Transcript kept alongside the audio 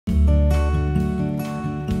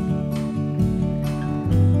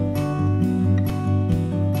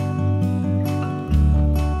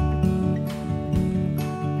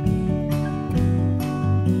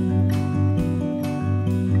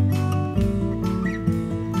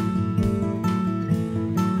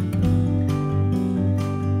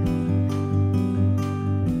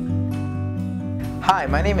Hi,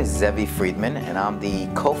 my name is Zevi Friedman, and I'm the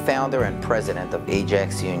co-founder and president of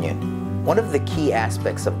Ajax Union. One of the key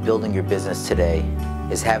aspects of building your business today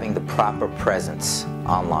is having the proper presence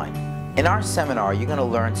online. In our seminar, you're going to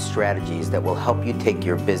learn strategies that will help you take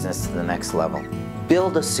your business to the next level.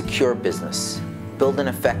 Build a secure business. Build an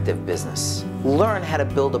effective business. Learn how to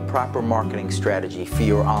build a proper marketing strategy for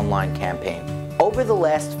your online campaign. Over the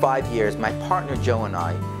last 5 years, my partner Joe and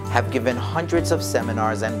I have given hundreds of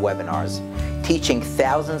seminars and webinars teaching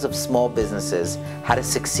thousands of small businesses how to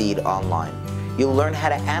succeed online. You'll learn how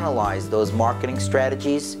to analyze those marketing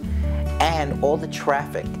strategies and all the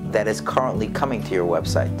traffic that is currently coming to your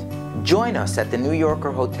website. Join us at the New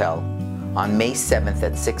Yorker Hotel on May 7th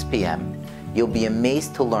at 6 p.m. You'll be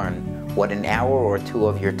amazed to learn what an hour or two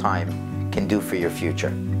of your time can do for your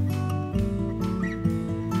future.